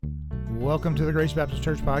Welcome to the Grace Baptist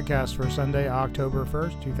Church podcast for Sunday, October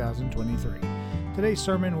 1st, 2023. Today's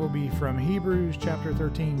sermon will be from Hebrews chapter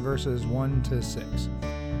 13, verses 1 to 6.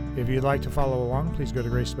 If you'd like to follow along, please go to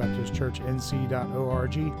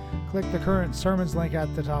gracebaptistchurchnc.org, click the current sermons link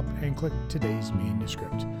at the top, and click today's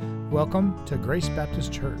manuscript. Welcome to Grace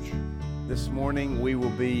Baptist Church. This morning we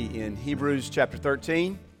will be in Hebrews chapter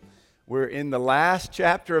 13. We're in the last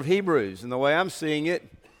chapter of Hebrews, and the way I'm seeing it,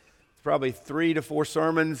 probably 3 to 4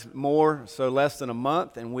 sermons more, so less than a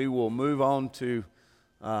month, and we will move on to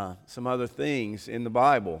some other things in the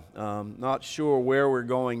Bible. Not sure where we're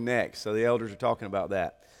going next, so the elders are talking about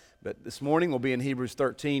that. But this morning we'll be in Hebrews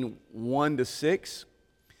 13, 1 to 6,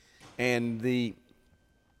 and the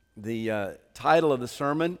title of the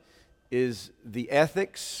sermon is The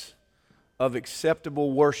Ethics of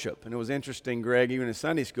Acceptable Worship. And it was interesting, Greg, even in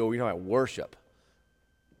Sunday school, we talk about worship.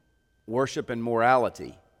 Worship and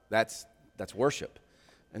morality. That's worship,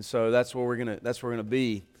 and so that's where we're gonna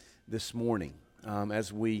be this morning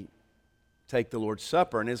as we take the Lord's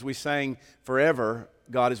Supper, and as we sang "Forever,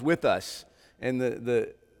 God is with us." And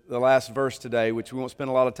the last verse today, which we won't spend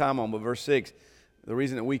a lot of time on, but verse 6, the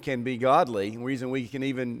reason that we can be godly, the reason we can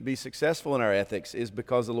even be successful in our ethics, is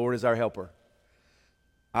because the Lord is our helper.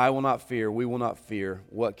 I will not fear, we will not fear.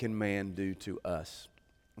 What can man do to us?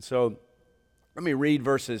 So let me read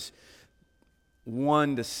verses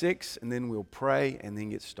 1 to 6, and then we'll pray and then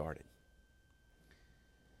get started.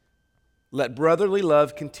 Let brotherly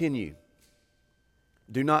love continue.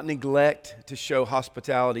 Do not neglect to show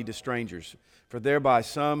hospitality to strangers, for thereby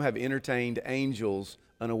some have entertained angels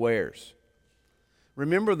unawares.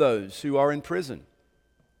 Remember those who are in prison,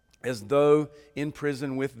 as though in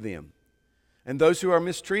prison with them, and those who are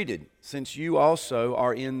mistreated, since you also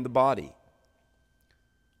are in the body.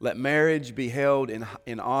 Let marriage be held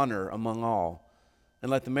in honor among all, and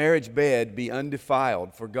let the marriage bed be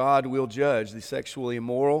undefiled, for God will judge the sexually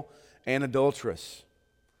immoral and adulterous.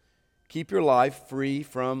 Keep your life free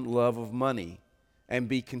from love of money, and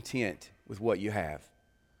be content with what you have.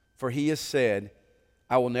 For He has said,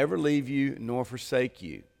 I will never leave you nor forsake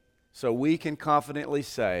you. So we can confidently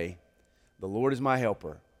say, the Lord is my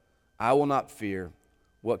helper. I will not fear.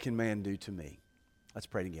 What can man do to me? Let's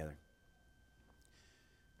pray together.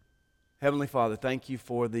 Heavenly Father, thank you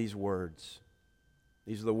for these words.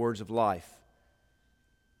 These are the words of life.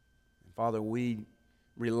 And Father, we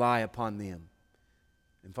rely upon them.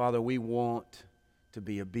 And Father, we want to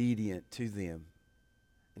be obedient to them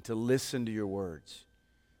and to listen to your words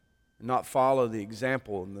and not follow the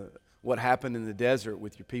example and what happened in the desert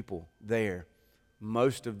with your people there.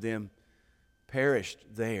 Most of them perished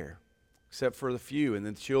there, except for the few and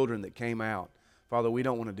the children that came out. Father, we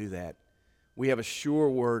don't want to do that. We have a sure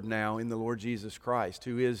word now in the Lord Jesus Christ,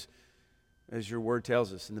 who is, as your word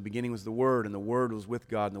tells us, in the beginning was the Word, and the Word was with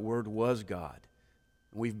God, and the Word was God.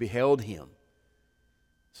 And we've beheld Him.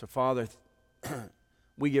 So, Father,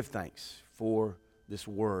 we give thanks for this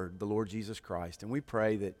Word, the Lord Jesus Christ. And we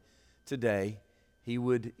pray that today He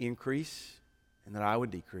would increase and that I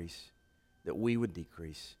would decrease, that we would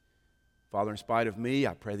decrease. Father, in spite of me,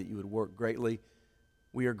 I pray that you would work greatly.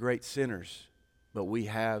 We are great sinners, but we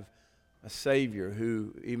have a Savior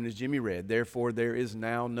who, even as Jimmy read, therefore there is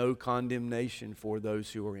now no condemnation for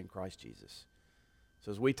those who are in Christ Jesus.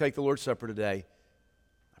 So as we take the Lord's Supper today,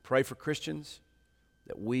 I pray for Christians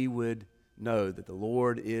that we would know that the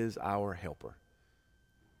Lord is our helper.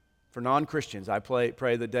 For non-Christians, I pray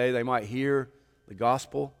the day they might hear the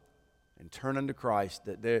gospel and turn unto Christ,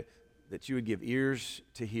 that you would give ears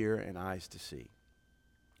to hear and eyes to see.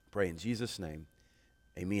 Pray in Jesus' name,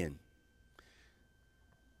 amen.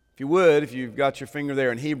 If you've got your finger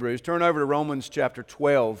there in Hebrews, turn over to Romans chapter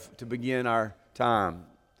 12 to begin our time.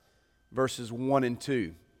 Verses 1 and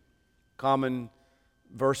 2. Common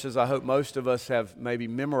verses. I hope most of us have maybe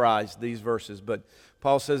memorized these verses, but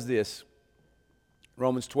Paul says this,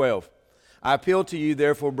 Romans 12. I appeal to you,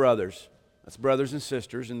 therefore, brothers, that's brothers and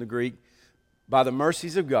sisters in the Greek, by the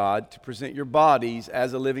mercies of God, to present your bodies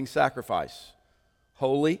as a living sacrifice,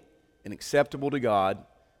 holy and acceptable to God,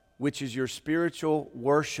 which is your spiritual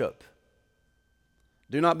worship.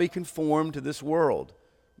 Do not be conformed to this world,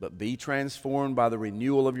 but be transformed by the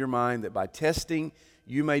renewal of your mind, that by testing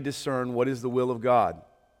you may discern what is the will of God,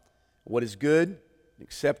 what is good,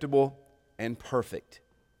 acceptable, and perfect.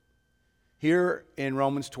 Here in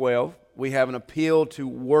Romans 12, we have an appeal to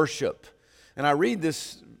worship. And I read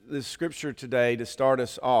this scripture today to start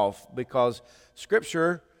us off because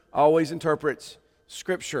Scripture always interprets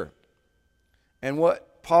Scripture. And what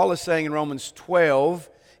Paul is saying in Romans 12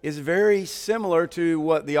 is very similar to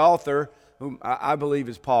what the author, whom I believe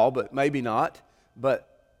is Paul, but maybe not, but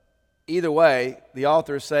either way, the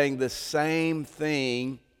author is saying the same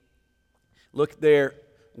thing. Look there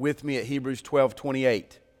with me at Hebrews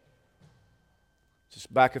 12:28.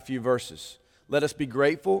 Just back a few verses. Let us be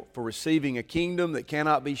grateful for receiving a kingdom that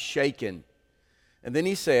cannot be shaken. And then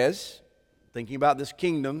he says, thinking about this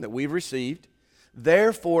kingdom that we've received,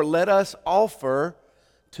 therefore let us offer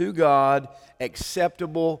to God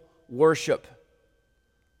acceptable worship.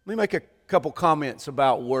 Let me make a couple comments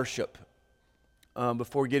about worship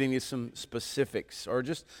before getting into some specifics, or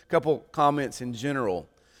just a couple comments in general.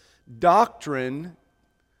 Doctrine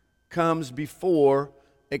comes before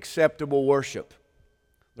acceptable worship.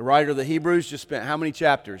 The writer of the Hebrews just spent how many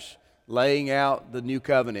chapters laying out the new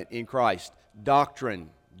covenant in Christ? Doctrine,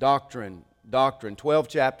 doctrine, doctrine. 12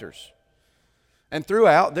 chapters. And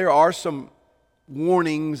throughout, there are some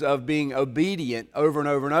warnings of being obedient over and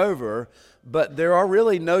over and over, but there are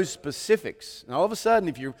really no specifics. And all of a sudden,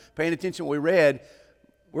 if you're paying attention to what we read,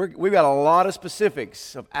 we've got a lot of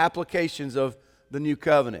specifics of applications of the new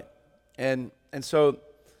covenant. And so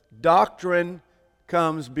doctrine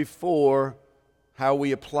comes before how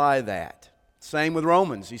we apply that. Same with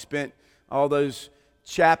Romans. He spent all those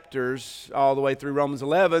chapters all the way through Romans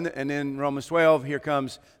 11, and then Romans 12, here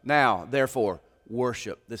comes now, therefore,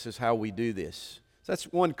 worship. This is how we do this. So that's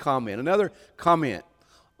one comment. Another comment,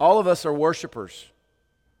 all of us are worshipers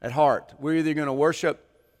at heart. We're either going to worship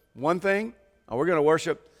one thing or we're going to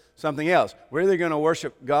worship something else. We're either going to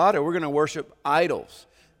worship God or we're going to worship idols.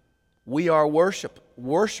 We are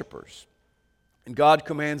worshipers. And God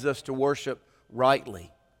commands us to worship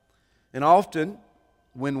rightly. And often,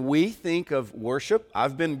 when we think of worship,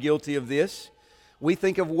 I've been guilty of this, we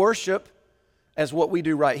think of worship as what we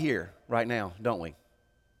do right here, right now, don't we?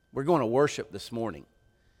 We're going to worship this morning.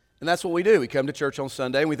 And that's what we do. We come to church on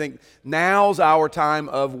Sunday and we think, now's our time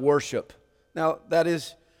of worship. Now, that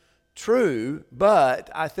is true, but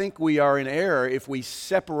I think we are in error if we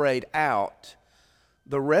separate out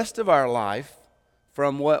the rest of our life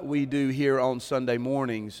from what we do here on Sunday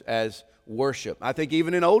mornings as worship. I think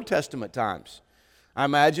even in Old Testament times, I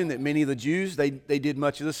imagine that many of the Jews, they did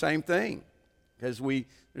much of the same thing, because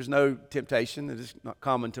there's no temptation that is not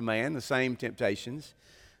common to man, the same temptations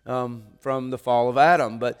from the fall of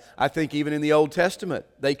Adam. But I think even in the Old Testament,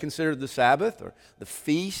 they considered the Sabbath or the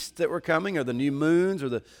feasts that were coming, or the new moons or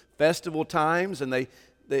the festival times, and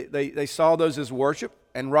they saw those as worship,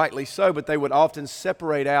 and rightly so, but they would often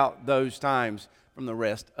separate out those times from the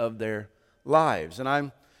rest of their lives. And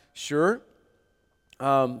I'm sure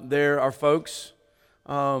there are folks,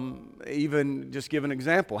 even just give an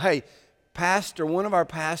example. Hey, one of our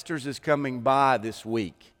pastors is coming by this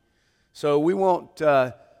week, so we won't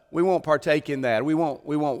partake in that. We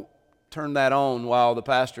won't turn that on while the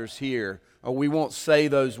pastor's here, or we won't say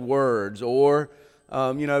those words, or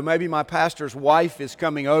maybe my pastor's wife is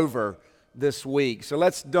coming over this week, so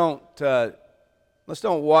let's don't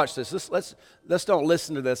watch this. Let's don't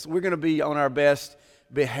listen to this. We're going to be on our best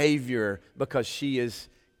behavior because she is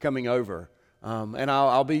coming over. And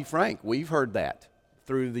I'll be frank, we've heard that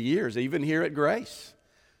through the years, even here at Grace.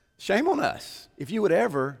 Shame on us if you would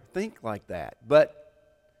ever think like that. But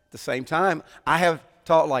at the same time, I have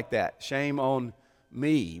taught like that. Shame on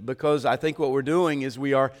me, because I think what we're doing is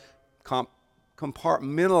we are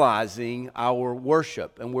compartmentalizing our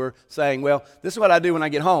worship. And we're saying, well, this is what I do when I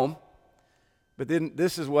get home, but then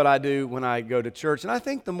this is what I do when I go to church. And I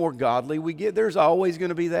think the more godly we get, there's always going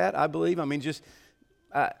to be that, I believe. I mean,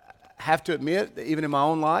 I have to admit, even in my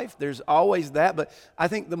own life, there's always that. But I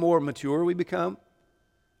think the more mature we become,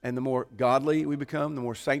 and the more godly we become, the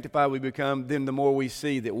more sanctified we become, then the more we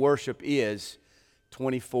see that worship is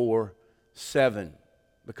 24/7.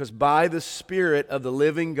 Because by the Spirit of the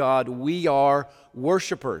living God, we are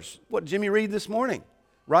worshipers. What Jimmy read this morning,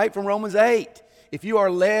 right from Romans 8. If you are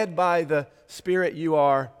led by the Spirit, you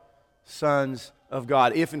are sons of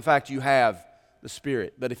God, if in fact you have the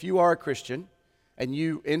Spirit. But if you are a Christian, and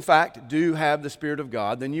you in fact do have the Spirit of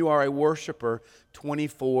God, then you are a worshiper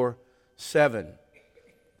 24/7.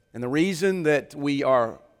 And the reason that we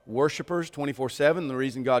are worshipers 24/7, the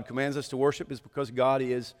reason God commands us to worship, is because God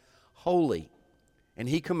is holy. And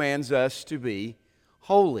He commands us to be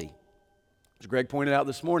holy. As Greg pointed out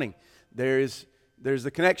this morning, there's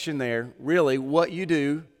the connection there. Really, what you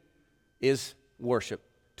do is worship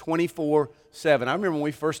 24/7. I remember when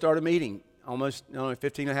we first started meeting, almost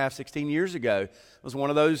 15 and a half, 16 years ago. It was one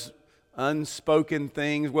of those unspoken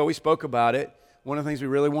things. Well, we spoke about it. One of the things we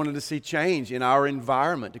really wanted to see change in our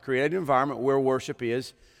environment, to create an environment where worship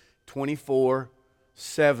is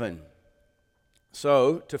 24/7.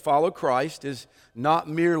 So, to follow Christ is not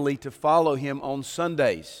merely to follow Him on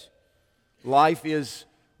Sundays. Life is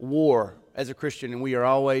war as a Christian, and we are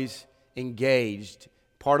always engaged.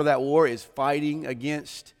 Part of that war is fighting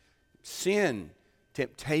against sin,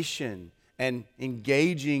 temptation, and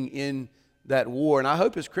engaging in that war. And I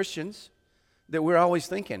hope as Christians that we're always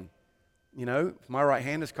thinking, if my right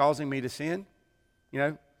hand is causing me to sin,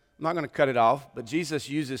 I'm not going to cut it off. But Jesus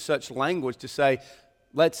uses such language to say,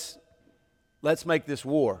 let's make this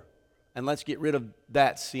war, and let's get rid of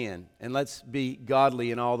that sin, and let's be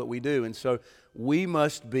godly in all that we do. And so we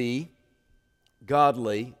must be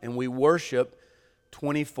godly, and we worship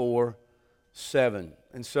 24/7.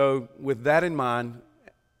 And so with that in mind,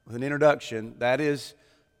 with an introduction, that is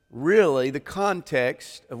really the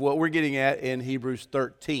context of what we're getting at in Hebrews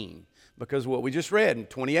 13, because what we just read in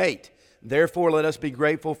 28, therefore let us be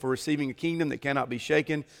grateful for receiving a kingdom that cannot be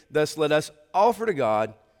shaken, thus let us offer to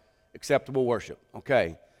God acceptable worship.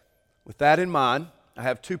 Okay, with that in mind, I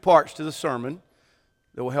have two parts to the sermon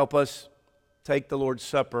that will help us take the Lord's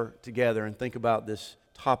Supper together and think about this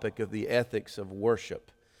topic of the ethics of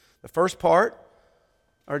worship. The first part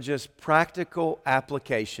are just practical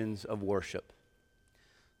applications of worship.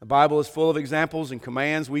 The Bible is full of examples and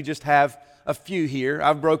commands. We just have a few here.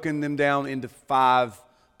 I've broken them down into 5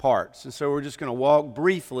 parts. And so we're just going to walk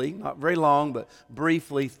briefly, not very long, but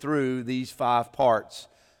briefly through these 5 parts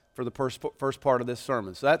for the first part of this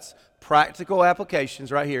sermon. So that's practical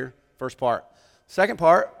applications right here, first part. Second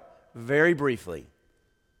part, very briefly.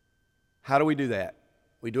 How do we do that?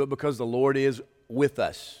 We do it because the Lord is with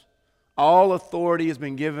us. All authority has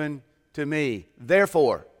been given to me.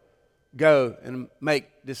 Therefore, go and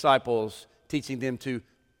make disciples, teaching them to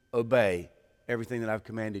obey everything that I've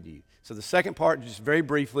commanded you. So the second part, just very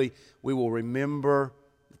briefly, we will remember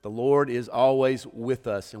that the Lord is always with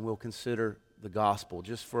us, and we'll consider the gospel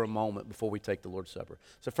just for a moment before we take the Lord's Supper.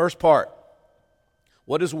 So first part,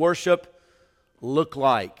 what does worship look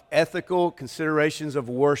like? Ethical considerations of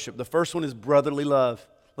worship. The first one is brotherly love.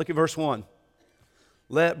 Look at verse 1.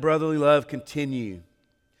 Let brotherly love continue.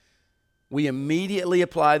 We immediately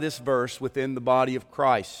apply this verse within the body of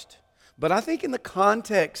Christ. But I think in the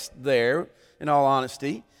context there, in all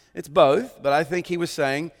honesty, it's both. But I think he was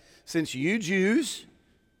saying, since you Jews,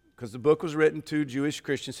 because the book was written to Jewish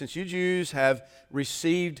Christians, since you Jews have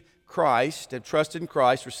received Christ, have trusted in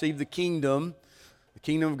Christ, received the kingdom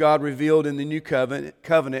of God revealed in the new covenant,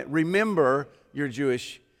 remember your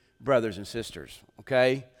Jewish brothers and sisters,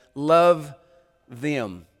 okay? Love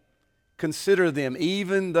them. Consider them,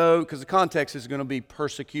 even though, because the context is going to be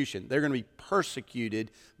persecution. They're going to be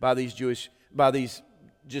persecuted by these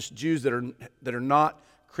just Jews that are not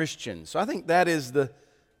Christians. So I think that is the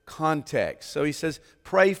context. So he says,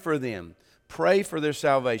 pray for them. Pray for their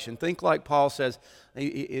salvation. Think like Paul says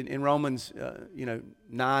in Romans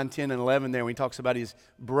 9, 10, and 11 there when he talks about his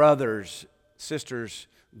brothers, sisters,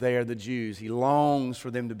 they are the Jews. He longs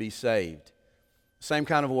for them to be saved. Same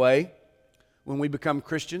kind of way, when we become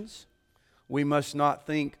Christians, we must not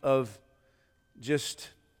think of just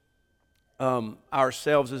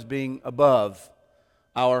ourselves as being above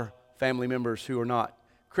our family members who are not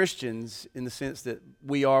Christians, in the sense that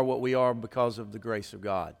we are what we are because of the grace of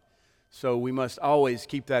God. So we must always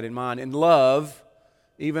keep that in mind and love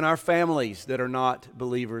even our families that are not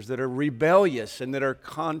believers, that are rebellious and that are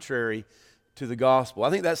contrary to the gospel. I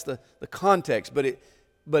think that's the context.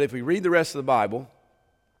 But if we read the rest of the Bible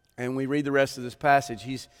and we read the rest of this passage,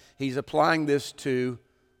 he's applying this to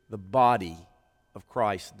the body of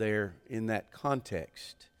Christ there in that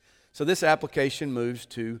context. So this application moves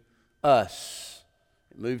to us.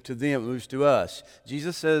 It moved to them, it moves to us.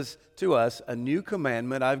 Jesus says to us, a new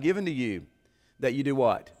commandment I've given to you, that you do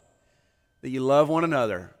what? That you love one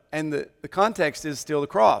another. And the context is still the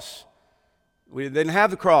cross. We didn't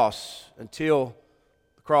have the cross until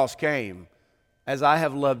the cross came. As I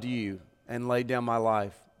have loved you and laid down my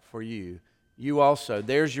life for you, you also.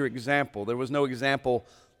 There's your example. There was no example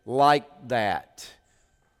like that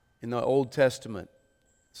in the Old Testament.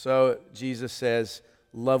 So Jesus says,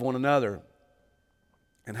 love one another.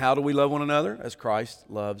 And how do we love one another? As Christ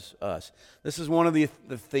loves us. This is one of the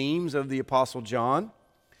themes of the Apostle John,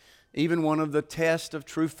 even one of the tests of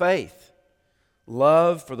true faith.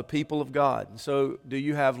 Love for the people of God. And so, do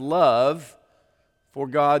you have love for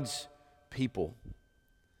God's people?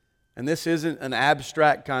 And this isn't an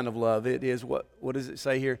abstract kind of love. It is, what does it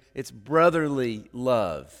say here? It's brotherly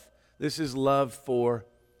love. This is love for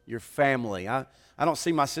your family. I don't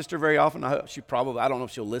see my sister very often. I don't know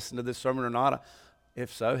if she'll listen to this sermon or not.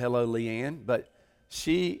 If so, hello, Leanne. But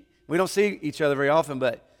we don't see each other very often,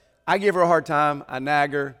 but I give her a hard time. I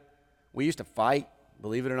nag her. We used to fight,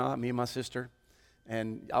 believe it or not, me and my sister.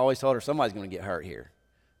 And I always told her, somebody's going to get hurt here.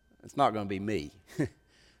 It's not going to be me.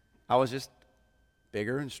 I was just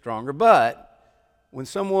bigger and stronger. But when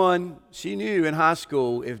she knew in high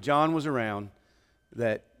school, if John was around,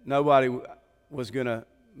 that nobody was going to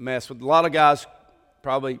mess with. A lot of guys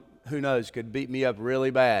probably, who knows, could beat me up really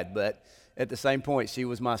bad, but at the same point, she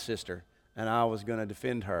was my sister, and I was going to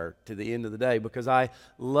defend her to the end of the day because I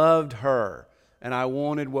loved her, and I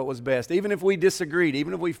wanted what was best. Even if we disagreed,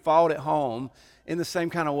 even if we fought at home, in the same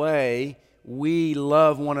kind of way, we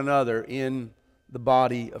love one another in the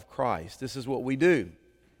body of Christ. This is what we do.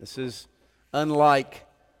 This is unlike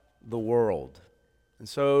the world. And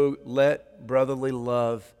so let brotherly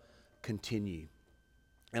love continue.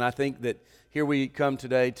 And I think that here we come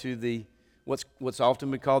today to what's often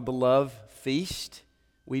been called the love feast.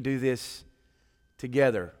 We do this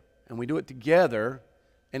together. And we do it together,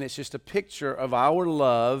 and it's just a picture of our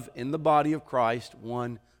love in the body of Christ,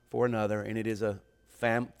 one for another, and it is a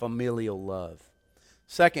familial love.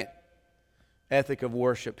 Second ethic of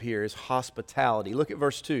worship here is hospitality. Look at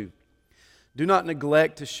verse 2. Do not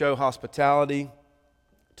neglect to show hospitality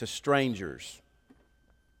to strangers.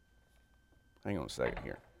 Hang on a second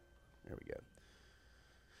here. There we go.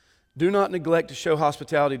 Do not neglect to show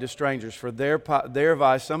hospitality to strangers, for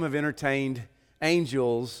thereby some have entertained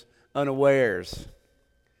angels unawares.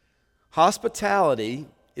 Hospitality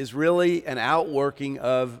is really an outworking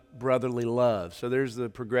of brotherly love. So there's the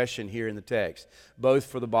progression here in the text, both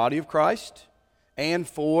for the body of Christ and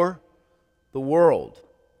for the world.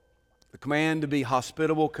 The command to be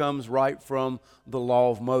hospitable comes right from the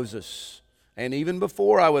law of Moses. And even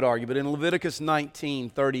before, I would argue, but in Leviticus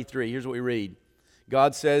 19:33, here's what we read.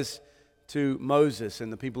 God says to Moses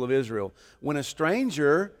and the people of Israel, when a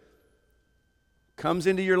stranger comes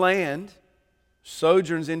into your land,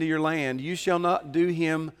 sojourns into your land, you shall not do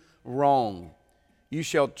him wrong. You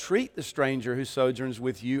shall treat the stranger who sojourns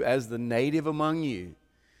with you as the native among you,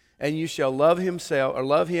 and you shall love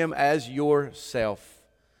him as yourself.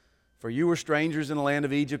 For you were strangers in the land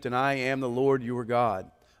of Egypt, and I am the Lord your God.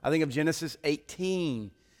 I think of Genesis 18.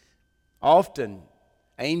 Often,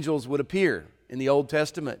 angels would appear in the Old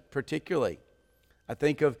Testament, particularly. I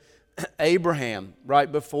think of Abraham,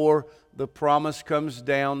 right before the promise comes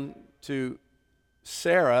down to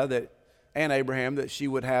Sarah and Abraham that she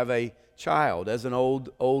would have a child as an old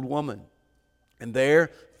woman. And there,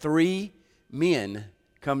 3 men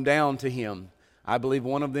come down to him. I believe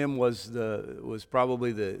one of them was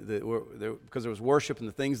probably because there was worship, and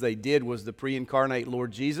the things they did was the pre-incarnate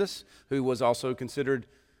Lord Jesus, who was also considered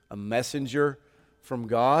a messenger from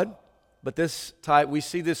God. But we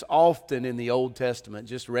see this often in the Old Testament,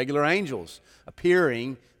 just regular angels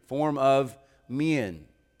appearing form of men.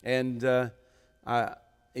 And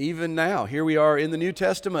even now, here we are in the New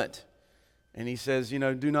Testament, and he says,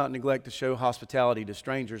 do not neglect to show hospitality to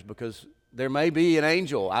strangers, because there may be an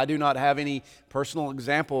angel. I do not have any personal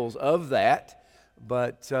examples of that,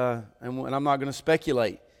 but and I'm not going to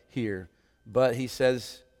speculate here. But he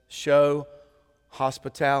says, show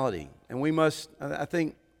hospitality, and we must. I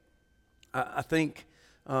think.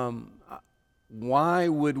 Why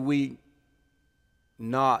would we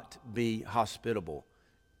not be hospitable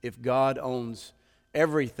if God owns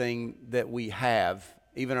everything that we have,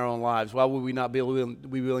 even our own lives? Why would we not be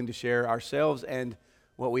willing to share ourselves and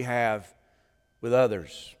what we have with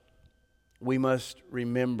others? We must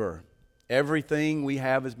remember everything we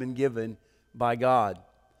have has been given by God.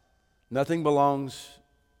 Nothing belongs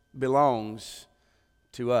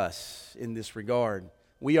to us in this regard.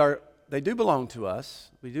 They do belong to us.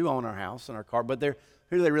 We do own our house and our car, but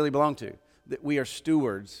who do they really belong to? That we are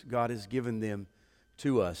stewards. God has given them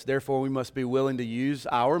to us. Therefore, we must be willing to use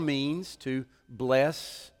our means to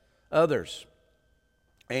bless others.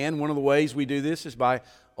 And one of the ways we do this is by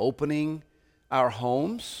opening our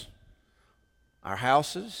homes, our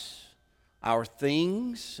houses, our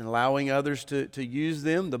things, and allowing others to use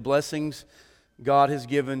them, the blessings God has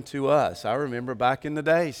given to us. I remember back in the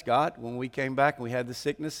day, Scott, when we came back and we had the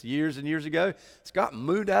sickness years and years ago, Scott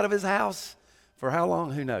moved out of his house for how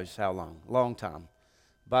long? Who knows how long? Long time.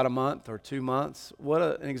 About a month or 2 months. What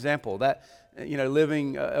an example. That,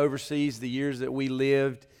 living overseas, the years that we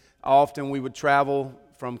lived, often we would travel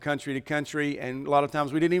from country to country, and a lot of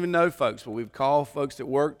times we didn't even know folks, but we'd call folks that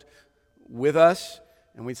worked with us,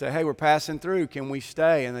 and we'd say, hey, we're passing through, can we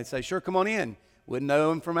stay? And they'd say, sure, come on in. Wouldn't know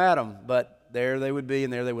them from Adam, but there they would be,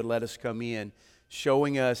 and there they would let us come in,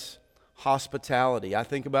 showing us hospitality. I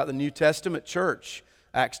think about the New Testament church,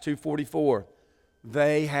 Acts 2:44.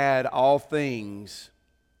 They had all things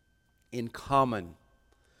in common.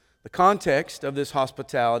 The context of this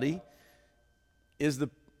hospitality is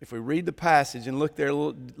if we read the passage and look there a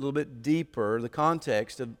little bit deeper, the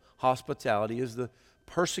context of hospitality is the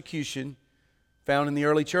persecution found in the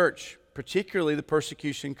early church, particularly the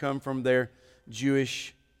persecution come from their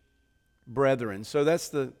Jewish brethren. So that's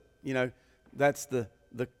the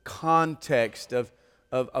context of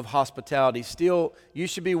hospitality. Still, you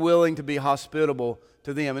should be willing to be hospitable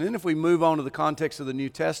to them. And then if we move on to the context of the New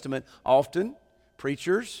Testament, often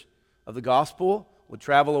preachers of the gospel would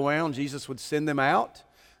travel around. Jesus would send them out.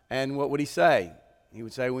 And what would he say? He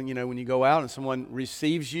would say, when you go out and someone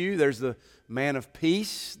receives you, there's the man of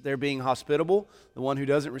peace. They're being hospitable. The one who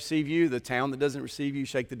doesn't receive you, the town that doesn't receive you,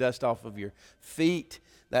 shake the dust off of your feet.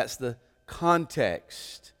 That's the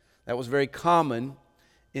context. That was very common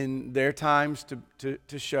in their times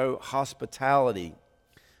to show hospitality.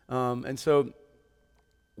 And so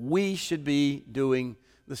we should be doing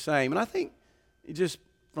the same. And I think just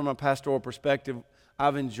from a pastoral perspective,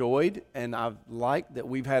 I've enjoyed and I've liked that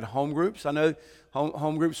we've had home groups. I know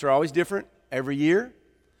home groups are always different every year.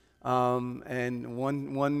 And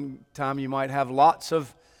one time you might have lots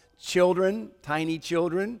of children, tiny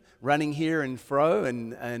children, running here and fro,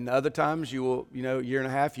 and other times you will, year and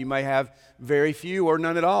a half, you may have very few or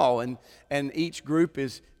none at all. And each group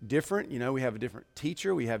is different. We have a different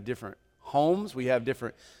teacher, we have different homes, we have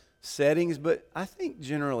different settings, but I think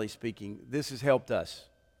generally speaking, this has helped us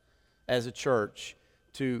as a church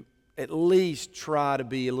to at least try to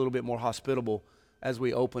be a little bit more hospitable as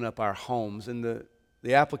we open up our homes. And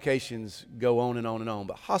the applications go on and on and on.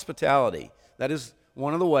 But hospitality, that is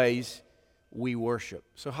one of the ways we worship.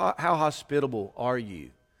 So how hospitable are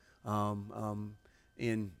you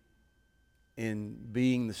in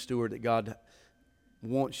being the steward that God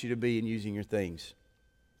wants you to be in using your things?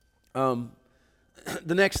 The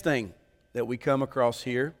next thing that we come across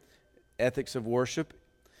here, ethics of worship,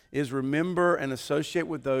 is remember and associate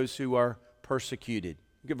with those who are persecuted.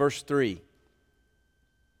 Look at verse 3.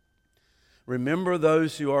 Remember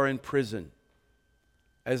those who are in prison,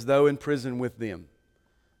 as though in prison with them,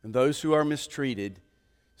 and those who are mistreated,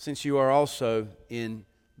 since you are also in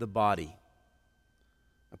the body.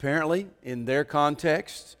 Apparently, in their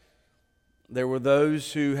context, there were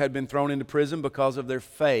those who had been thrown into prison because of their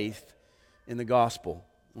faith in the gospel.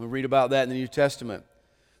 We read about that in the New Testament.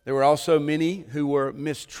 There were also many who were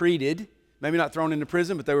mistreated, maybe not thrown into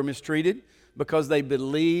prison, but they were mistreated because they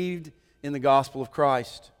believed in the gospel of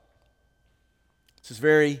Christ. This is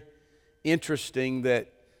very interesting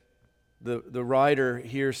that the writer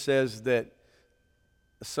here says that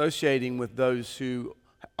associating with those who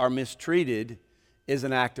are mistreated is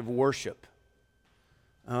an act of worship.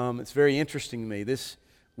 It's very interesting to me. This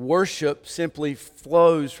worship simply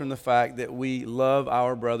flows from the fact that we love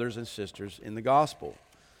our brothers and sisters in the gospel.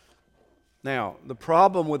 Now, the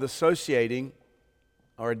problem with associating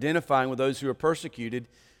or identifying with those who are persecuted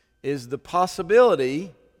is the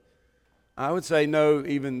possibility, I would say no,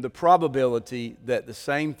 even the probability that the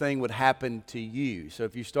same thing would happen to you. So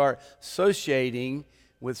if you start associating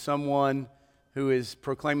with someone who is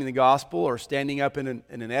proclaiming the gospel or standing up in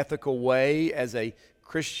an ethical way as a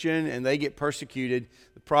Christian and they get persecuted,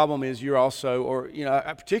 the problem is you're also, or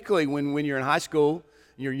particularly when you're in high school,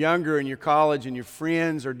 you're younger in your college and your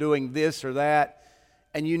friends are doing this or that,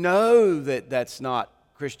 and you know that that's not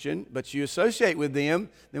Christian, but you associate with them,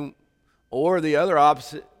 then, or the other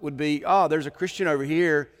opposite would be, there's a Christian over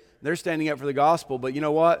here, they're standing up for the gospel, but you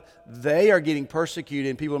know what? They are getting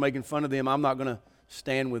persecuted and people are making fun of them. I'm not going to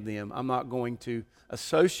stand with them. I'm not going to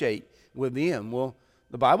associate with them. Well,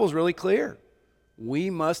 the Bible's really clear.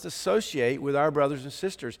 We must associate with our brothers and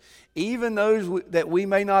sisters, even those that we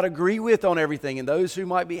may not agree with on everything, and those who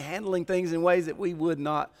might be handling things in ways that we would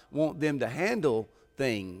not want them to handle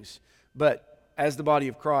things. But as the body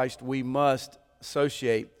of Christ, we must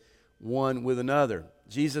associate one with another.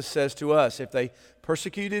 Jesus says to us, if they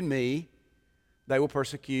persecuted me, they will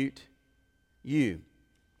persecute you.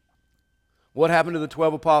 What happened to the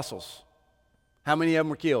 12 apostles? How many of them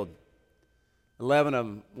were killed? 11 of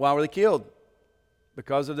them. Why were they killed?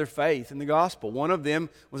 Because of their faith in the gospel. One of them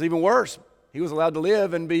was even worse. He was allowed to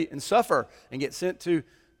live and suffer and get sent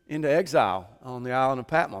into exile on the island of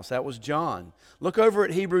Patmos. That was John. Look over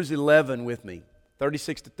at Hebrews 11 with me,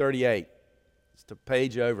 36 to 38. It's a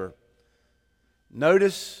page over.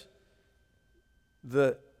 Notice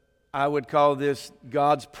I would call this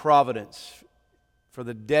God's providence for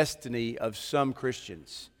the destiny of some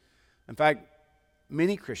Christians. In fact,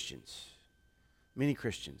 many Christians.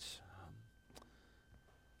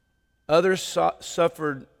 Others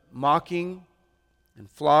suffered mocking and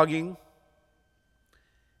flogging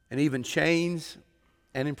and even chains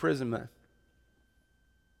and imprisonment.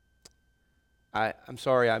 I'm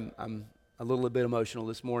sorry, I'm a little bit emotional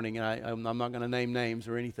this morning, and I'm not going to name names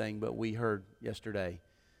or anything, but we heard yesterday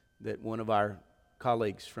that one of our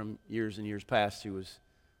colleagues from years and years past who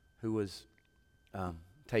was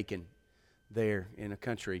taken, there in a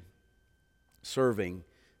country serving,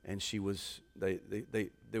 and she was,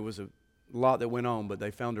 there was a lot that went on, but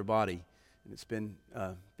they found her body, and it's been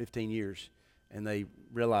 15 years, and they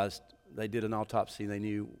realized, they did an autopsy, they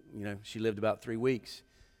knew, she lived about 3 weeks,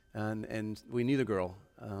 and we knew the girl,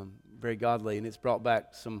 very godly, and it's brought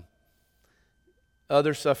back some.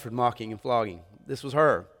 Others suffered mocking and flogging. This was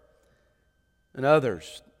her. And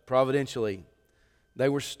others, providentially, they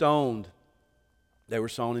were stoned. They were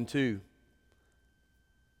sawn in two.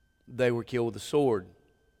 They were killed with a sword.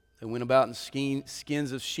 They went about in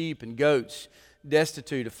skins of sheep and goats,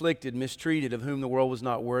 destitute, afflicted, mistreated, of whom the world was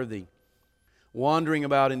not worthy, wandering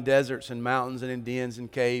about in deserts and mountains and in dens and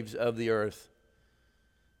caves of the earth.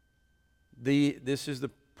 This is the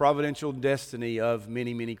providential destiny of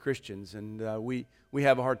many, many Christians, and we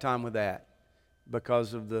have a hard time with that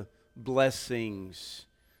because of the blessings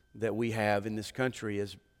that we have in this country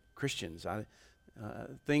as Christians.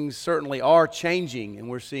 Things certainly are changing, and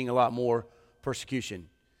we're seeing a lot more persecution.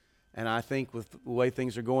 And I think with the way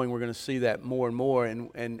things are going, we're going to see that more and more.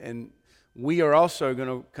 And we are also going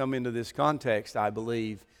to come into this context, I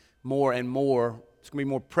believe, more and more. It's going to be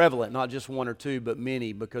more prevalent, not just one or two, but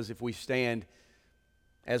many, because if we stand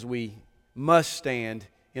as we must stand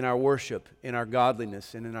in our worship, in our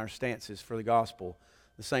godliness, and in our stances for the gospel,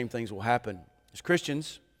 the same things will happen. As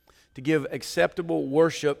Christians, to give acceptable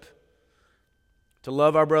worship, to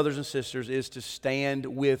love our brothers and sisters, is to stand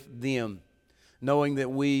with them, knowing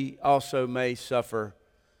that we also may suffer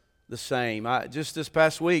the same. Just this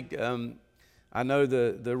past week, I know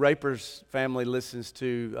the Rapers family listens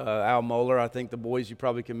to Al Mohler. I think the boys, you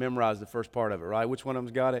probably can memorize the first part of it, right? Which one of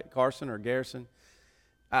them's got it? Carson or Garrison?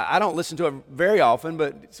 I don't listen to it very often,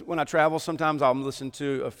 but when I travel, sometimes I'll listen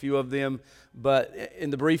to a few of them. But in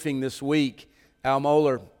the briefing this week, Al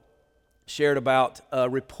Mohler shared about a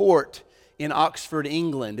report in Oxford,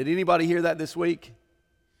 England. Did anybody hear that this week?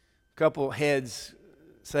 A couple heads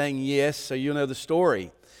saying yes, so you'll know the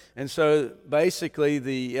story. And so basically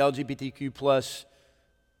the LGBTQ plus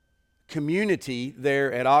community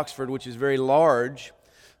there at Oxford, which is very large,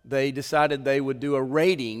 they decided they would do a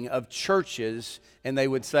rating of churches, and they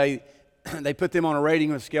would say, they put them on a rating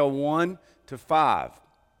on a scale 1 to 5.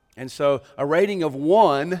 And so a rating of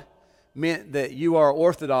 1 meant that you are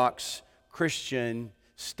Orthodox Christian,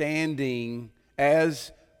 standing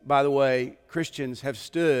as, by the way, Christians have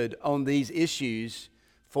stood on these issues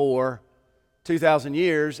for 2,000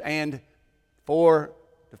 years and 4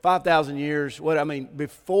 to 5,000 years,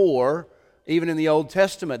 before, even in the Old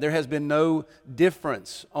Testament, there has been no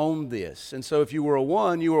difference on this. And so if you were a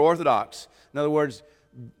 1, you were Orthodox. In other words,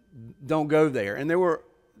 don't go there. And there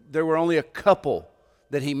were only a couple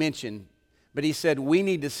that he mentioned, but he said we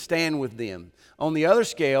need to stand with them. On the other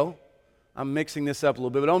scale, I'm mixing this up a little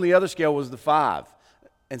bit, but on the other scale was the 5.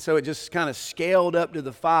 And so it just kind of scaled up to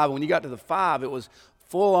the 5. When you got to the 5, it was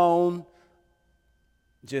full on,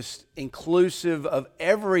 just inclusive of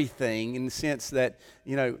everything, in the sense that,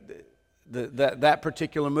 that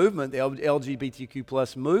particular movement, the LGBTQ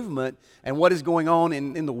plus movement, and what is going on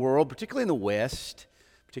in the world, particularly in the West,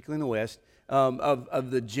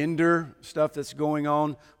 of the gender stuff that's going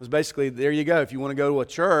on, was basically, there you go. If you want to go to a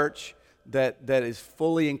church that is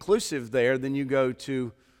fully inclusive there, then you go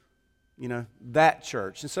to, that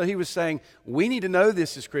church. And so he was saying, we need to know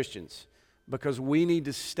this as Christians, because we need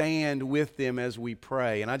to stand with them as we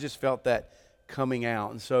pray. And I just felt that coming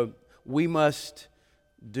out. And so we must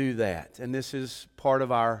do that. And this is part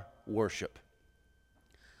of our worship.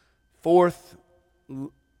 Fourth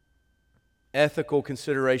ethical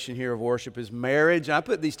consideration here of worship is marriage. And I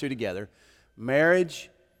put these two together. Marriage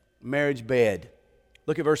bed.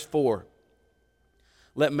 Look at verse 4.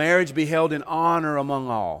 Let marriage be held in honor among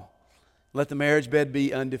all. Let the marriage bed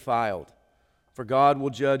be undefiled. For God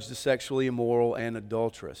will judge the sexually immoral and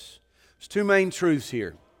adulterous. There's two main truths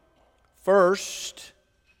here. First,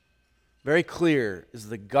 very clear, is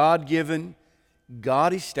the God-given,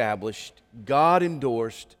 God-established,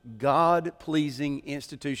 God-endorsed, God-pleasing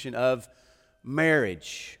institution of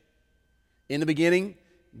marriage. In the beginning,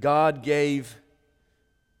 God gave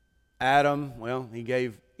He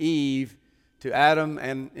gave Eve to Adam,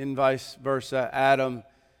 and vice versa, Adam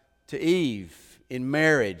to Eve. In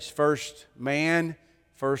marriage, first man,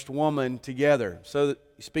 first woman together. So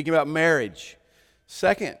speaking about marriage.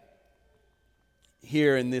 Second,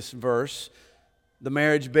 here in this verse, the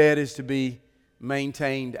marriage bed is to be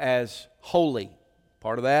maintained as holy.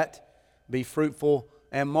 Part of that, be fruitful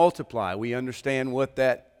and multiply. We understand what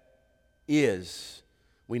that is.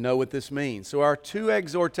 We know what this means. So our two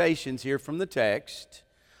exhortations here from the text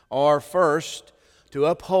are, first, to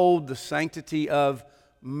uphold the sanctity of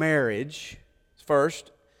marriage,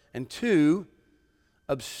 first, And 2,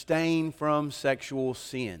 abstain from sexual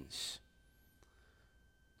sins.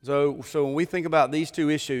 So when we think about these two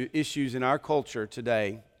issues in our culture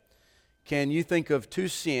today, can you think of 2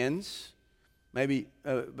 sins, maybe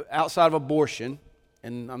outside of abortion,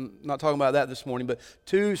 and I'm not talking about that this morning, but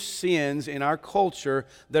 2 sins in our culture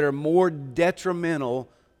that are more detrimental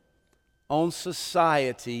on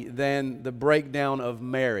society than the breakdown of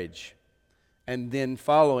marriage? And then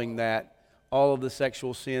following that, all of the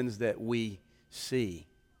sexual sins that we see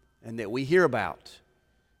and that we hear about.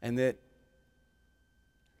 And that,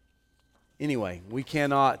 anyway, we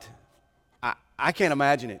cannot, I can't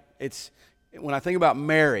imagine it. It's, when I think about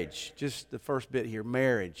marriage, just the first bit here,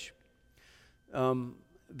 marriage,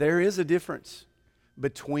 there is a difference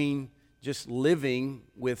between just living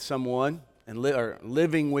with someone and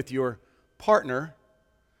living with your partner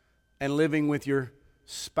and living with your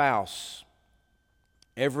spouse.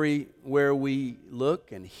 Everywhere we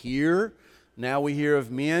look and hear, now we hear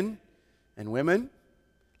of men and women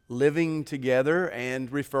living together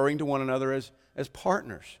and referring to one another as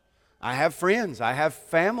partners. I have friends, I have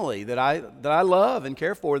family that I love and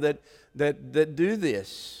care for that do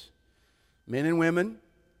this. Men and women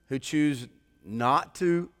who choose not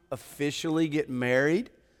to officially get married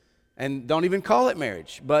and don't even call it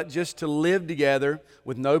marriage, but just to live together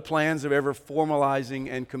with no plans of ever formalizing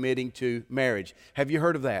and committing to marriage. Have you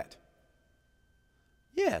heard of that?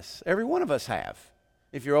 Yes, every one of us have.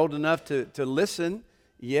 If you're old enough to listen,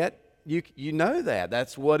 yet you know that.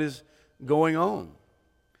 That's what is going on.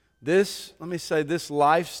 This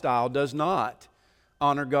lifestyle does not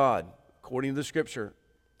honor God, according to the Scripture,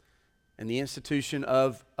 and the institution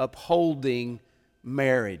of upholding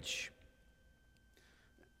marriage.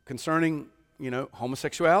 Concerning,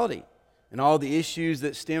 homosexuality and all the issues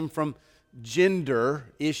that stem from gender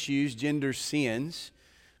issues, gender sins,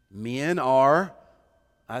 men are,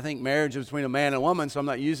 I think marriage is between a man and a woman, so I'm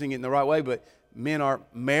not using it in the right way, but men are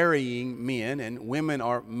marrying men and women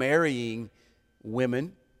are marrying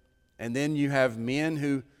women. And then you have men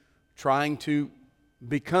who trying to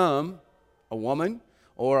become a woman,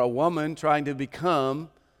 or a woman trying to become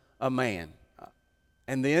a man.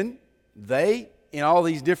 And then they, in all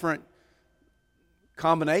these different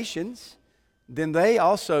combinations, then they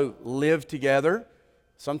also live together,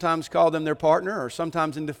 sometimes call them their partner, or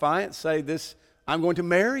sometimes in defiance say this, I'm going to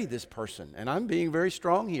marry this person. And I'm being very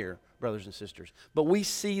strong here, brothers and sisters. But we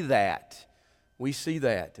see that. We see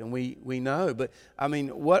that, and we know. But,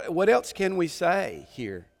 what else can we say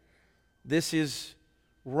here? This is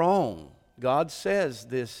wrong. God says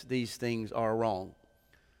these things are wrong.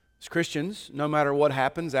 As Christians, no matter what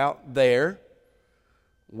happens out there,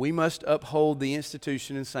 we must uphold the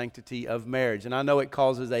institution and sanctity of marriage. And I know it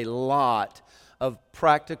causes a lot of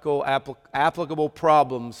practical, applicable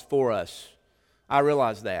problems for us. I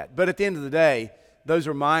realize that. But at the end of the day, those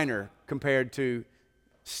are minor compared to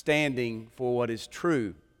standing for what is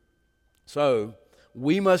true. So,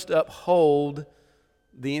 we must uphold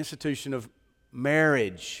the institution of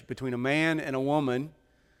marriage between a man and a woman,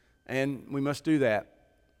 and we must do that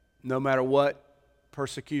no matter what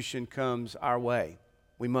persecution comes our way.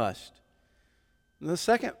 We must. And the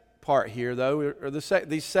second part here, though, are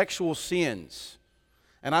these sexual sins.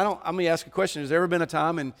 And let me ask a question. Has there ever been a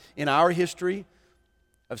time in our history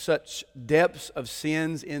of such depths of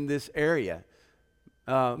sins in this area?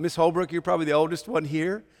 Miss Holbrook, you're probably the oldest one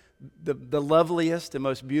here, the loveliest and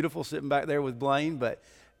most beautiful, sitting back there with Blaine, but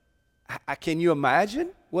can you imagine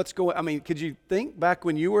what's going on? Could you think back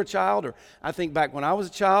when you were a child, or I think back when I was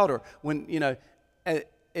a child, or when,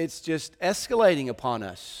 it's just escalating upon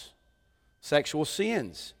us. Sexual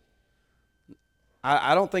sins.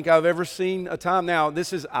 I don't think I've ever seen a time. Now,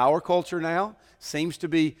 this is our culture now. Seems to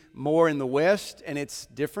be more in the West, and it's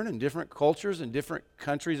different in different cultures and different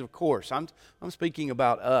countries, of course. I'm speaking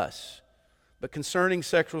about us. But concerning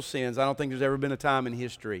sexual sins, I don't think there's ever been a time in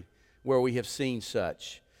history where we have seen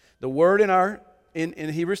such. The word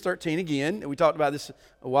in Hebrews 13, again, and we talked about this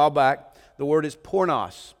a while back, the word is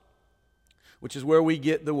pornos, which is where we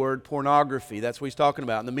get the word pornography. That's what he's talking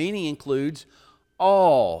about. And the meaning includes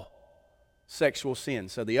all sexual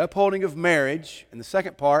sins. So the upholding of marriage, and the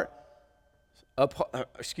second part,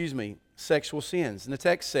 sexual sins. And the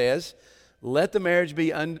text says, let the marriage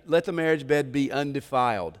bed be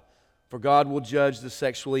undefiled, for God will judge the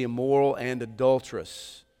sexually immoral and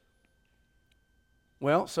adulterous.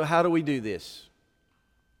 Well, so how do we do this?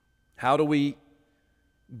 How do we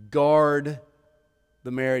guard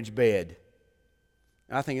the marriage bed?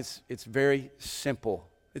 I think it's very simple.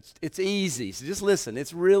 It's easy. So just listen.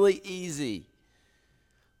 It's really easy.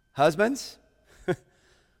 Husbands,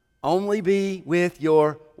 only be with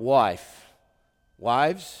your wife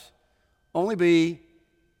Wives, only be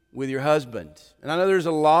with your husband. And I know there's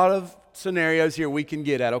a lot of scenarios here we can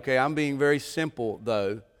get at. Okay, I'm being very simple,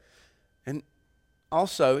 though. And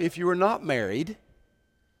also, if you are not married,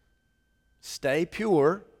 stay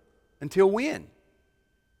pure until when?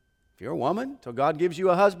 If you're a woman, until God gives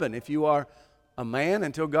you a husband. If you are a man,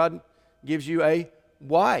 until God gives you a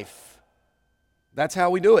wife. That's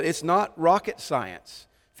how we do it. It's not rocket science.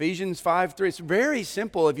 Ephesians 5:3. It's very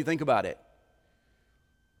simple if you think about it.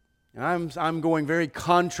 And I'm going very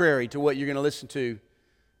contrary to what you're going to listen to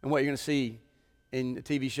and what you're going to see in the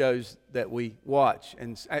TV shows that we watch.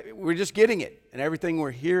 And we're just getting it and everything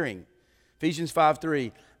we're hearing. Ephesians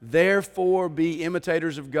 5:3. Therefore be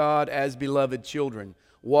imitators of God as beloved children.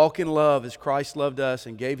 Walk in love as Christ loved us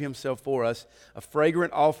and gave himself for us, a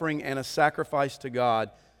fragrant offering and a sacrifice to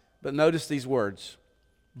God. But notice these words.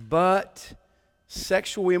 But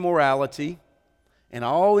sexual immorality and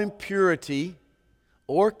all impurity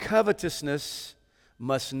or covetousness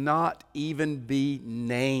must not even be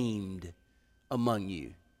named among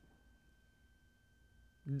you.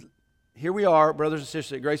 Here we are, brothers and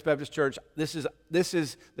sisters at Grace Baptist Church. This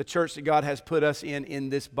is the church that God has put us in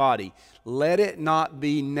this body. Let it not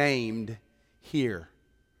be named here.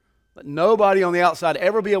 Let nobody on the outside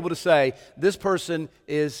ever be able to say, this person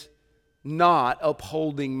is not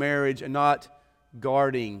upholding marriage and not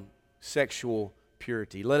guarding sexual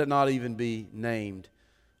purity. Let it not even be named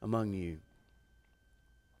among you.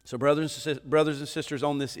 So brothers and sisters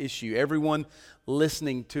on this issue, everyone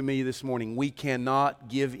listening to me this morning, we cannot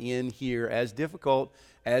give in here, as difficult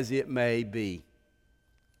as it may be.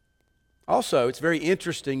 Also, it's very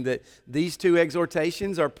interesting that these two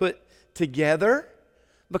exhortations are put together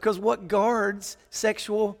because what guards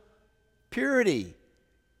sexual purity?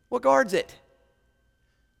 What guards it?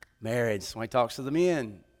 Marriage. When he talks to the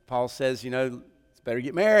men, Paul says, it's better to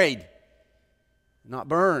get married, not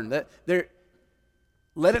burn.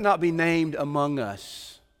 Let it not be named among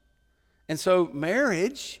us. And so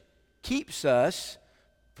marriage keeps us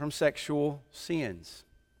from sexual sins.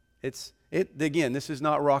 Again, this is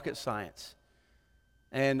not rocket science.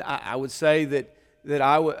 And I would say that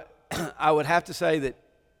I would have to say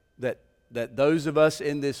that those of us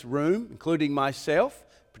in this room, including myself,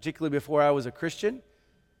 particularly before I was a Christian,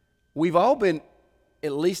 we've all been,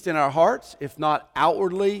 at least in our hearts, if not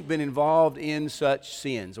outwardly, been involved in such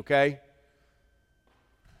sins, okay?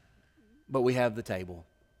 But we have the table.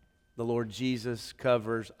 The Lord Jesus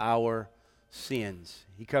covers our sins.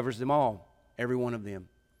 He covers them all, every one of them.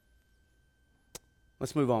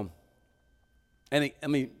 Let's move on. And let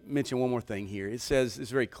me mention one more thing here. It says, it's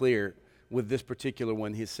very clear with this particular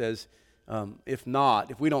one, he says, if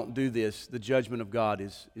we don't do this, the judgment of God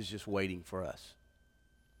is just waiting for us.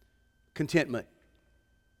 Contentment.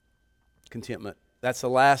 That's the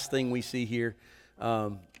last thing we see here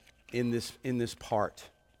in this part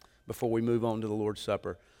before we move on to the Lord's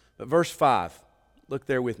Supper. But verse 5, look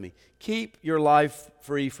there with me. Keep your life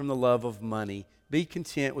free from the love of money. Be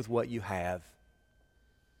content with what you have.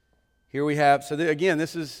 Here we have, again,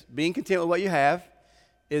 this is being content with what you have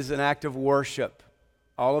is an act of worship.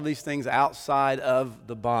 All of these things outside of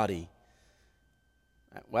the body.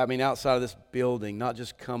 Well, outside of this building, not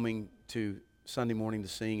just coming to Sunday morning to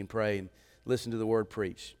sing and pray and listen to the word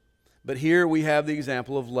preached. But here we have the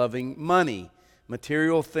example of loving money,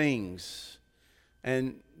 material things.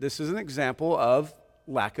 And this is an example of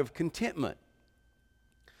lack of contentment,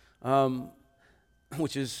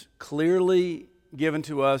 which is clearly given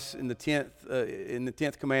to us in the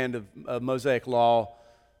 10th command of Mosaic law.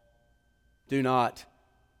 Do not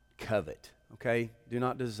covet, okay? Do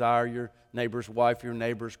not desire your neighbor's wife, your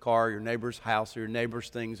neighbor's car, your neighbor's house, or your neighbor's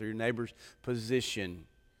things, or your neighbor's position.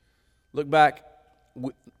 Look back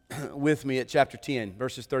with me at chapter 10,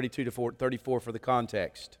 verses 32 to 34 for the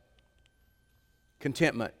context.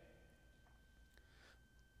 Contentment.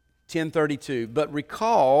 10:32. But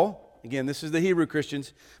recall, again, this is the Hebrew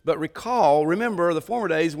Christians, but remember the former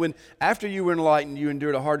days when, after you were enlightened, you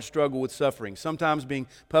endured a hard struggle with suffering, sometimes being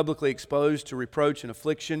publicly exposed to reproach and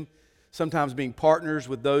affliction, sometimes being partners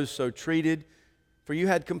with those so treated. For you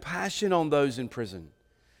had compassion on those in prison.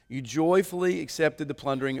 You joyfully accepted the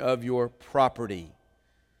plundering of your property.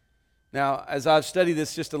 Now, as I've studied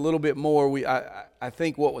this just a little bit more, I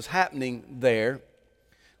think what was happening there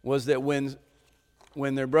was that when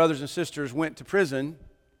their brothers and sisters went to prison,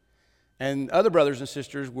 and other brothers and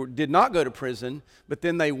sisters did not go to prison, but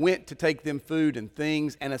then they went to take them food and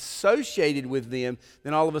things and associated with them,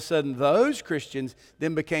 then all of a sudden those Christians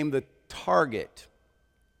then became the target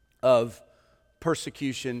of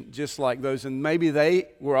persecution just like those. And maybe they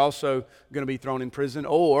were also going to be thrown in prison,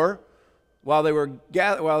 or while they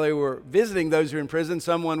were visiting those who were in prison,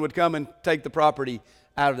 someone would come and take the property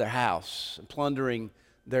out of their house, plundering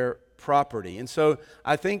their property. And so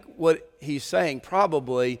I think what he's saying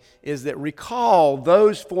probably is that recall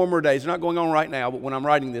those former days. They're not going on right now, but when I'm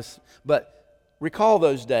writing this, but recall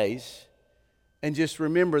those days and just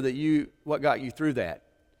remember that what got you through that.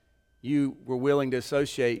 You were willing to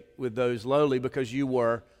associate with those lowly because you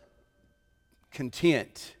were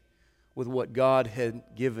content with what God had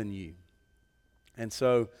given you. And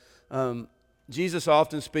so Jesus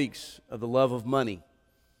often speaks of the love of money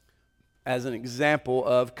as an example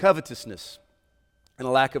of covetousness and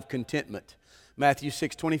a lack of contentment. Matthew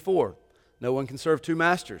 6:24, no one can serve two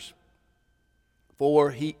masters,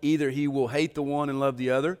 for either he will hate the one and love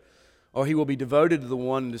the other, or he will be devoted to the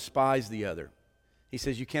one and despise the other. He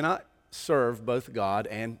says you cannot serve both God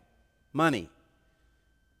and money.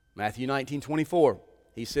 Matthew 19:24,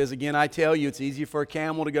 he says, again, I tell you, it's easier for a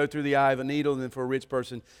camel to go through the eye of a needle than for a rich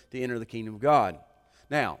person to enter the kingdom of God.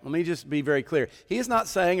 Now, let me just be very clear. He is not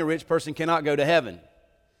saying a rich person cannot go to heaven.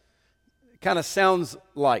 It kind of sounds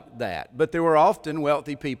like that. But there were often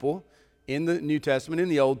wealthy people in the New Testament, in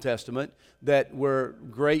the Old Testament, that were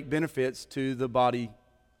great benefits to the body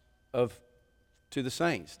to the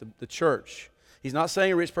saints, the church. He's not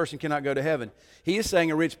saying a rich person cannot go to heaven. He is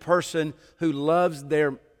saying a rich person who loves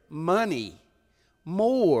their money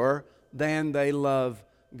more than they love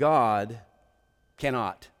God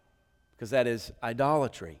cannot, because that is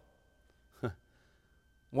idolatry.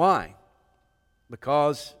 Why?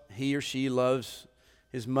 Because he or she loves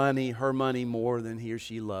his money, her money, more than he or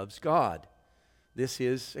she loves God. This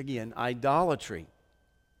is, again, idolatry.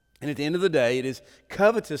 And at the end of the day, it is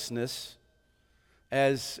covetousness,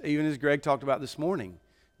 even as Greg talked about this morning.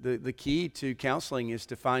 The key to counseling is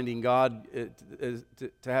to finding God,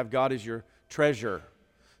 to have God as your treasure,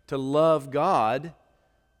 to love God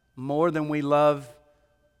more than we love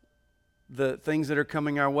the things that are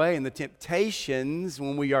coming our way and the temptations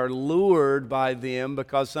when we are lured by them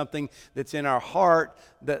because something that's in our heart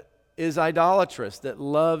that is idolatrous, that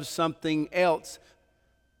loves something else,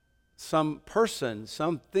 some person,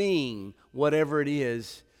 something, whatever it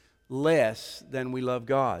is, less than we love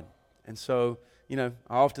God. And so, I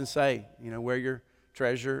often say, where your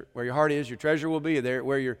heart is, your treasure will be. There,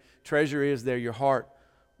 where your treasure is, there your heart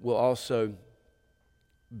will also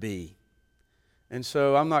be. And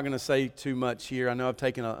so I'm not going to say too much here. I know I've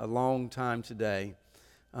taken a long time today.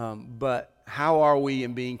 But how are we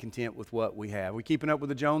in being content with what we have? We keeping up with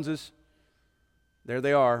the Joneses? There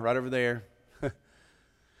they are, right over there.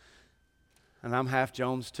 And I'm half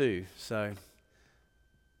Jones too. So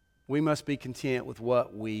we must be content with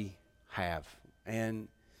what we have. And,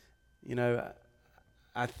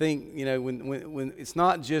 I think, when it's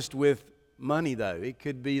not just with money, though. It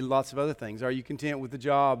could be lots of other things. Are you content with the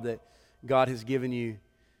job that God has given you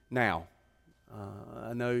now?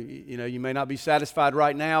 I know, you may not be satisfied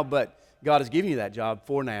right now, but God has given you that job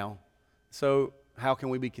for now. So how can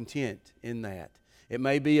we be content in that? It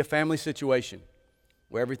may be a family situation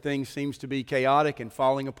where everything seems to be chaotic and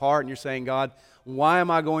falling apart, and you're saying, God, why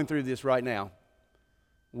am I going through this right now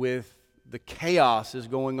with the chaos that's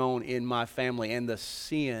going on in my family and the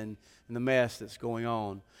sin and the mess that's going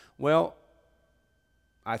on? Well,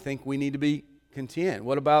 I think we need to be content.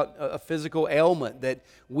 What about a physical ailment that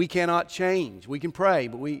we cannot change? We can pray,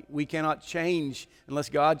 but we cannot change unless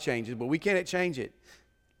God changes, but we can't change it.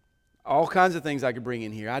 All kinds of things I could bring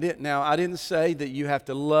in here. I didn't say that you have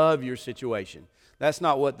to love your situation. That's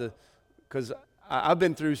not because I've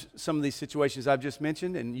been through some of these situations I've just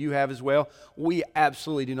mentioned, and you have as well. We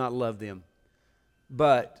absolutely do not love them.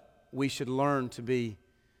 But we should learn to be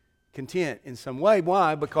content in some way.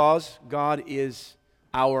 Why? Because God is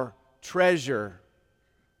our treasure,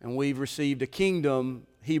 and we've received a kingdom,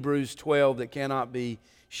 Hebrews 12, that cannot be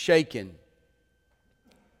shaken.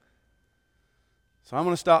 So I'm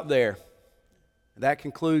going to stop there. That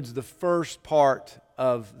concludes the first part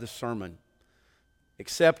of the sermon.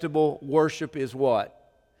 Acceptable worship is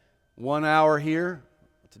what? 1 hour here.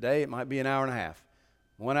 Today it might be an hour and a half.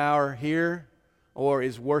 1 hour here, or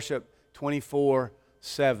is worship 24/7?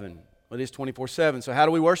 Well, it is 24/7. So how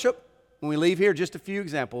do we worship? When we leave here, just a few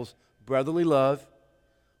examples. Brotherly love,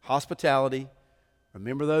 hospitality,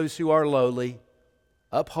 remember those who are lowly,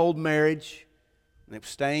 uphold marriage, and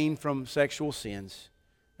abstain from sexual sins,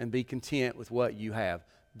 and be content with what you have.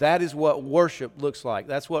 That is what worship looks like.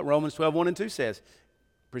 That's what Romans 12, 1 and 2 says.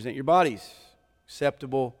 Present your bodies,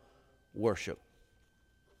 acceptable worship.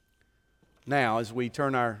 Now, as we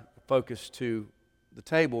turn our focus to the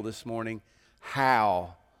table this morning,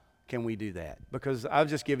 how can we do that? Because I've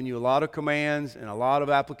just given you a lot of commands and a lot of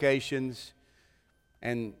applications,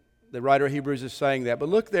 and the writer of Hebrews is saying that. But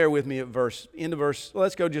look there with me at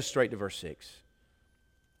let's go just straight to verse 6.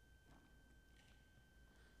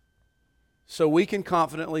 So we can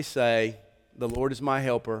confidently say, the Lord is my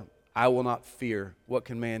helper. I will not fear. What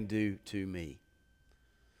can man do to me?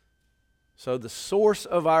 So the source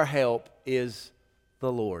of our help is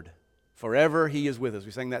the Lord. Forever He is with us.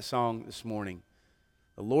 We sang that song this morning.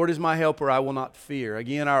 The Lord is my helper. I will not fear.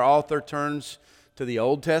 Again, our author turns to the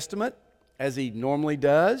Old Testament, as he normally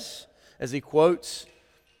does, as he quotes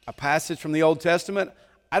a passage from the Old Testament.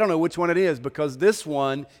 I don't know which one it is, because this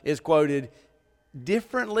one is quoted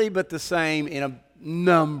differently but the same in a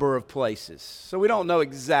number of places. So we don't know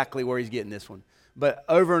exactly where he's getting this one. But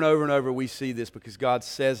over and over and over we see this because God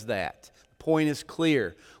says that. The point is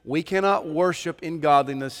clear. We cannot worship in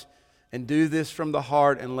godliness and do this from the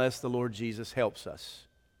heart unless the Lord Jesus helps us.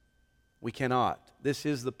 We cannot. This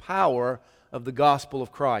is the power of the gospel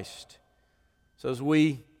of Christ. So as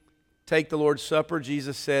we take the Lord's Supper,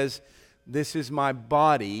 Jesus says, "This is my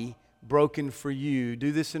body broken for you.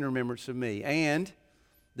 Do this in remembrance of me." And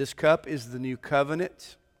this cup is the new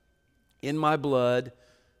covenant in my blood.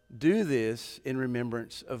 Do this in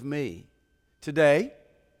remembrance of me. Today,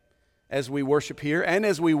 as we worship here and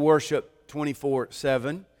as we worship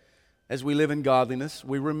 24/7, as we live in godliness,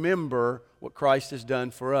 we remember what Christ has done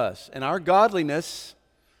for us. And our godliness,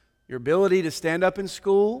 your ability to stand up in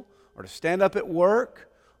school or to stand up at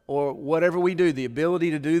work or whatever we do, the ability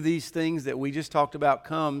to do these things that we just talked about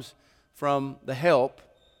comes from the help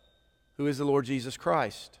who is the Lord Jesus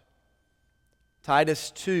Christ.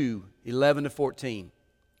 Titus 2:11-14.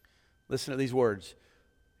 Listen to these words.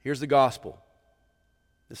 Here's the gospel.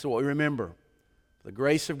 This is what we remember. The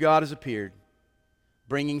grace of God has appeared,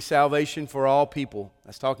 bringing salvation for all people.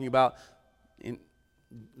 That's talking about in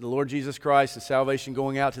the Lord Jesus Christ, the salvation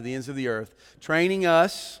going out to the ends of the earth, training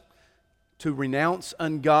us to renounce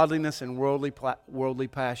ungodliness and worldly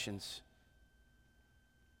passions.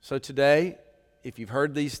 So today, if you've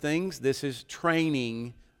heard these things, this is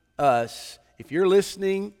training us. If you're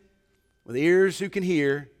listening with ears who can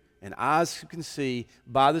hear and eyes who can see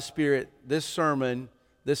by the Spirit, this sermon,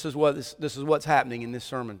 this is what's happening in this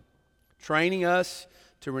sermon. Training us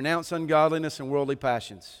to renounce ungodliness and worldly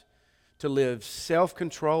passions, to live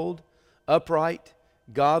self-controlled, upright,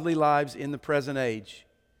 godly lives in the present age,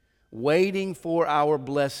 waiting for our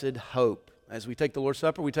blessed hope. As we take the Lord's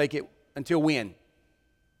Supper, we take it until when?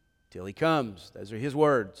 Till He comes. Those are His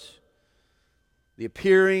words. The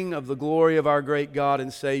appearing of the glory of our great God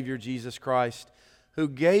and Savior Jesus Christ, who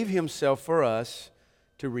gave Himself for us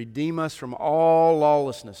to redeem us from all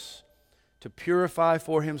lawlessness, to purify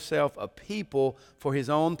for Himself a people for His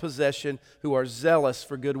own possession who are zealous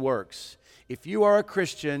for good works. If you are a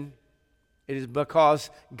Christian, it is because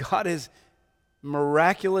God has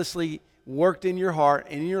miraculously worked in your heart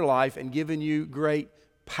and in your life and given you great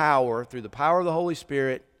power through the power of the Holy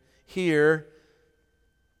Spirit here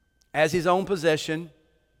as His own possession,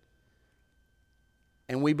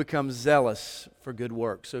 and we become zealous for good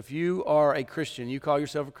works. So if you are a Christian, you call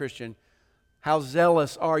yourself a Christian, how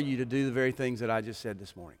zealous are you to do the very things that I just said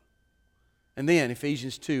this morning? And then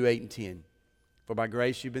Ephesians 2:8-10. For by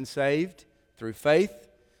grace you've been saved through faith.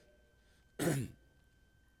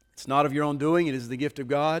 It's not of your own doing, it is the gift of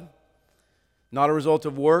God, not a result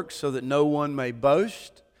of works, so that no one may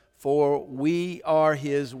boast. For we are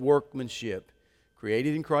His workmanship,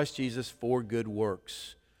 created in Christ Jesus for good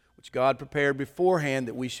works, which God prepared beforehand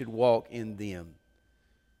that we should walk in them.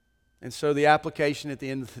 And so the application at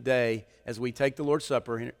the end of the day, as we take the Lord's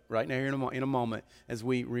Supper right now here in a moment, as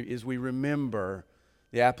we remember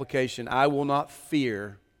the application, I will not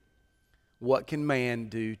fear. What can man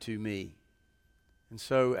do to me? And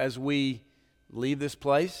so as we leave this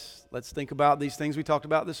place, let's think about these things we talked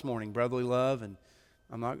about this morning, brotherly love, and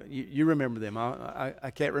you remember them.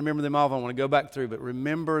 I can't remember them all if I want to go back through, but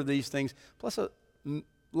remember these things, plus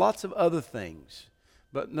lots of other things.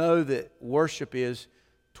 But know that worship is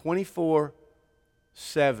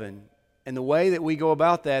 24/7. And the way that we go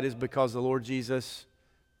about that is because the Lord Jesus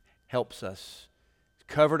helps us. He's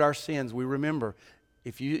covered our sins. We remember.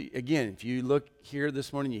 If you look here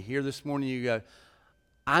this morning, you hear this morning, you go,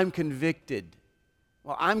 I'm convicted.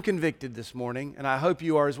 Well, I'm convicted this morning, and I hope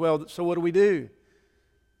you are as well. So what do?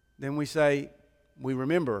 Then we say, we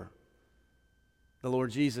remember the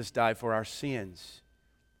Lord Jesus died for our sins.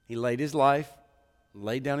 He laid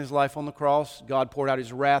down His life on the cross. God poured out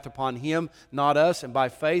His wrath upon Him, not us. And by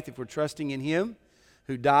faith, if we're trusting in Him,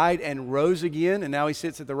 who died and rose again, and now He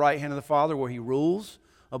sits at the right hand of the Father where He rules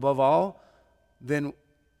above all, then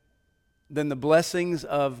the blessings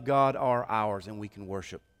of God are ours, and we can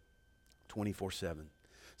worship 24/7.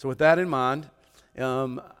 So with that in mind,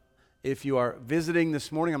 If you are visiting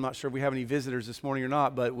this morning, I'm not sure if we have any visitors this morning or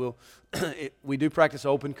not, but we do practice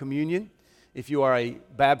open communion. If you are a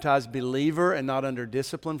baptized believer and not under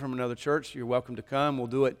discipline from another church, you're welcome to come. We'll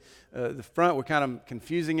do it the front. We're kind of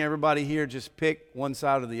confusing everybody here. Just pick one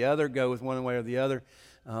side or the other. Go with one way or the other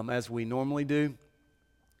as we normally do.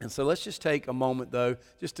 And so let's just take a moment, though,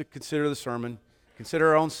 just to consider the sermon, consider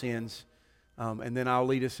our own sins, and then I'll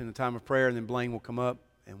lead us in a time of prayer, and then Blaine will come up,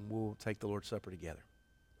 and we'll take the Lord's Supper together.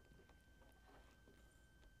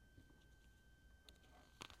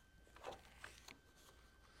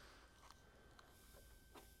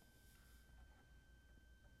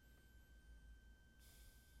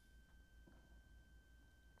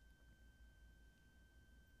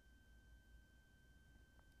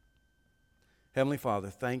 Heavenly Father,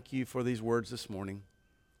 thank you for these words this morning.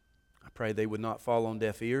 I pray they would not fall on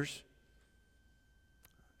deaf ears.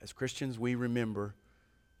 As Christians, we remember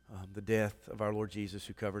the death of our Lord Jesus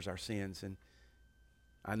who covers our sins. And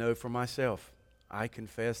I know for myself, I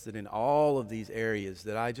confess that in all of these areas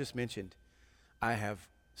that I just mentioned, I have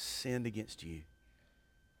sinned against you.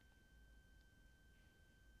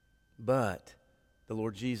 But the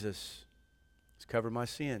Lord Jesus has covered my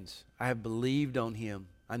sins. I have believed on Him.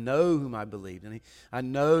 I know whom I believed, and I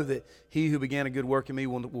know that He who began a good work in me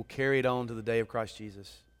will carry it on to the day of Christ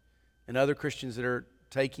Jesus. And other Christians that are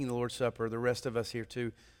taking the Lord's Supper, the rest of us here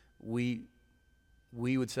too, we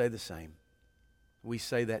would say the same. We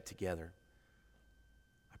say that together.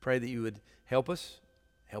 I pray that you would help us,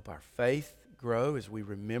 help our faith grow as we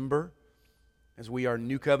remember, as we are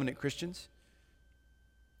new covenant Christians,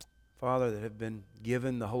 Father, that have been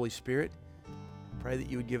given the Holy Spirit. I pray that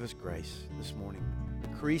you would give us grace this morning.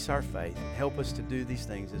 Increase our faith and help us to do these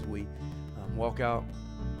things as we walk out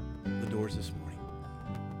the doors this morning.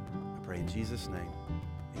 I pray in Jesus' name.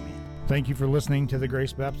 Amen. Thank you for listening to the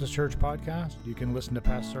Grace Baptist Church podcast. You can listen to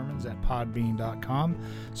past sermons at podbean.com.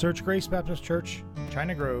 Search Grace Baptist Church,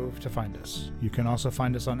 China Grove to find us. You can also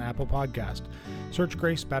find us on Apple Podcast. Search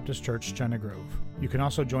Grace Baptist Church, China Grove. You can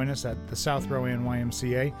also join us at the South Rowan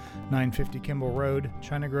YMCA, 950 Kimball Road,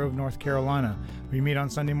 China Grove, North Carolina. We meet on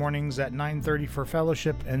Sunday mornings at 9:30 for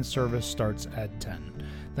fellowship, and service starts at 10.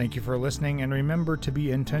 Thank you for listening, and remember to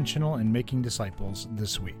be intentional in making disciples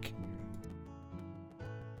this week.